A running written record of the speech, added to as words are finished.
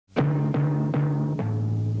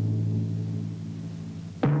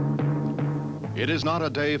It is not a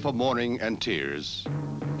day for mourning and tears.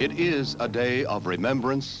 It is a day of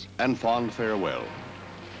remembrance and fond farewell.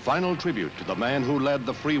 Final tribute to the man who led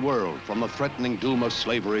the free world from the threatening doom of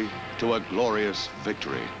slavery to a glorious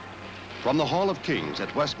victory. From the Hall of Kings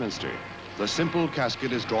at Westminster, the simple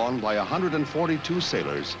casket is drawn by 142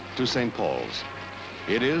 sailors to St. Paul's.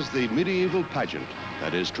 It is the medieval pageant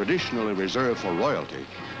that is traditionally reserved for royalty,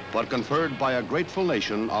 but conferred by a grateful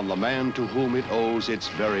nation on the man to whom it owes its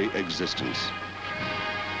very existence.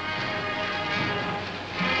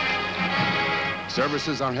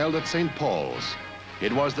 Services are held at St. Paul's.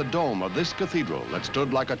 It was the dome of this cathedral that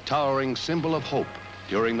stood like a towering symbol of hope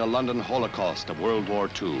during the London Holocaust of World War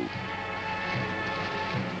II.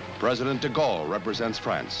 President de Gaulle represents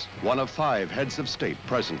France, one of 5 heads of state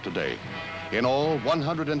present today. In all,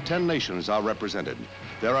 110 nations are represented.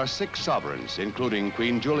 There are 6 sovereigns, including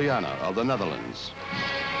Queen Juliana of the Netherlands.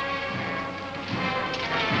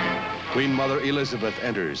 Queen Mother Elizabeth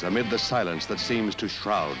enters amid the silence that seems to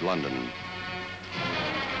shroud London.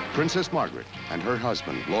 Princess Margaret and her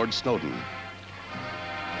husband, Lord Snowdon.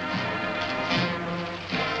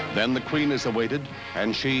 Then the Queen is awaited,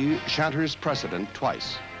 and she shatters precedent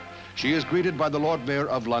twice. She is greeted by the Lord Mayor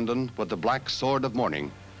of London with the black sword of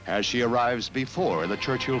mourning as she arrives before the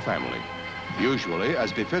Churchill family. Usually,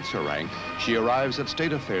 as befits her rank, she arrives at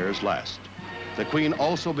state affairs last. The Queen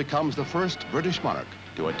also becomes the first British monarch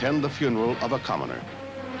to attend the funeral of a commoner.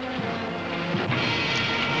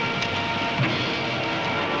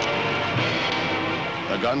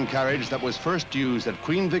 The gun carriage that was first used at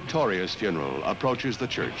Queen Victoria's funeral approaches the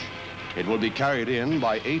church. It will be carried in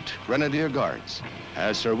by 8 Grenadier Guards,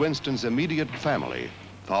 as Sir Winston's immediate family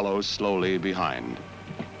follows slowly behind.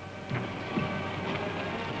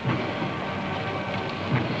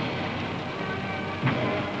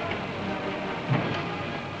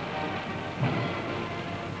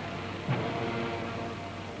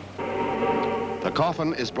 The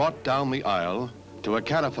coffin is brought down the aisle to a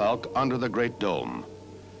catafalque under the great dome.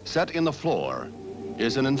 Set in the floor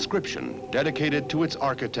is an inscription dedicated to its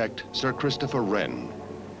architect, Sir Christopher Wren.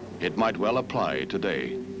 It might well apply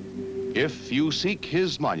today. If you seek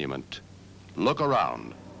his monument, look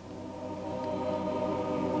around.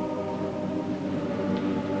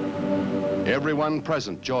 Everyone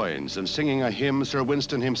present joins in singing a hymn Sir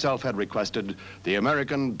Winston himself had requested, the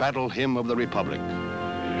American Battle Hymn of the Republic.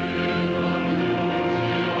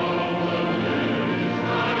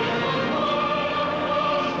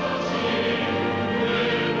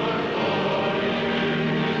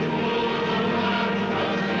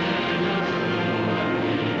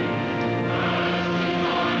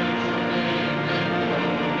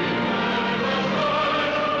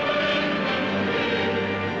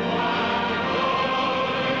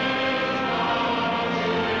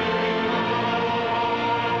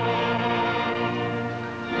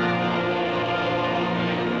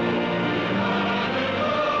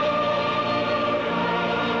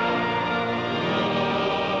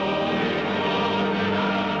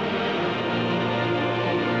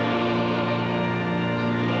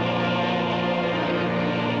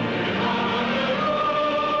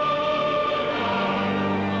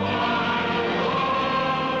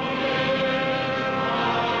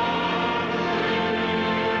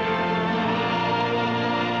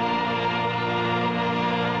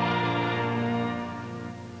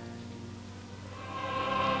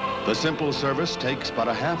 The simple service takes but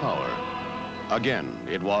a half hour. Again,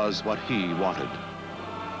 it was what he wanted.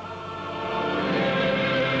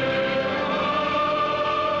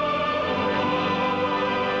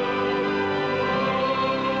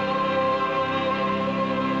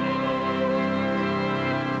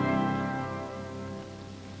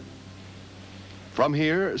 From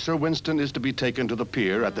here, Sir Winston is to be taken to the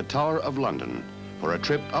pier at the Tower of London for a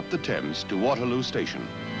trip up the Thames to Waterloo Station.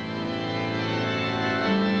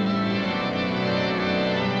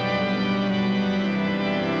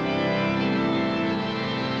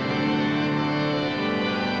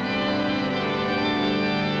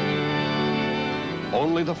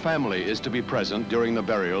 Only the family is to be present during the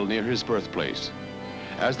burial near his birthplace.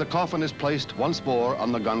 As the coffin is placed once more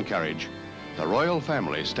on the gun carriage, the royal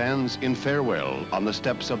family stands in farewell on the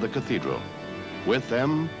steps of the cathedral. With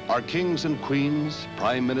them are kings and queens,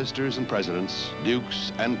 prime ministers and presidents,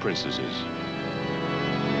 dukes and princesses.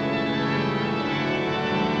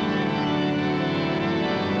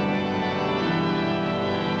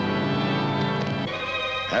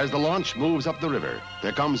 As the launch moves up the river,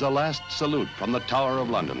 there comes a last salute from the Tower of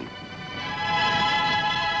London.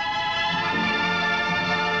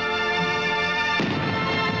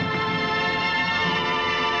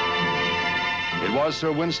 It It was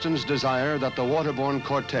Sir Winston's desire that the waterborne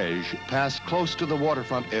cortege pass close to the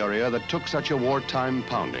waterfront area that took such a wartime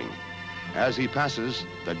pounding. As he passes,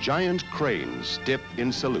 the giant cranes dip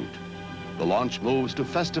in salute. The launch moves to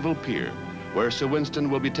Festival Pier, where Sir Winston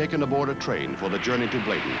will be taken aboard a train for the journey to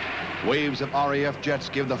Bladen. Waves of RAF jets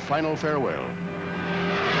give the final farewell.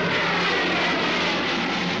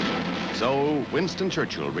 So, Winston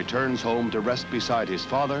Churchill returns home to rest beside his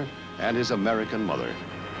father and his American mother.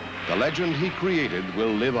 The legend he created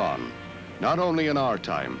will live on, not only in our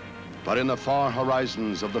time, but in the far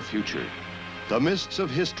horizons of the future. The mists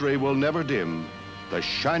of history will never dim the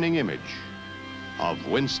shining image of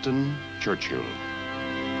Winston Churchill.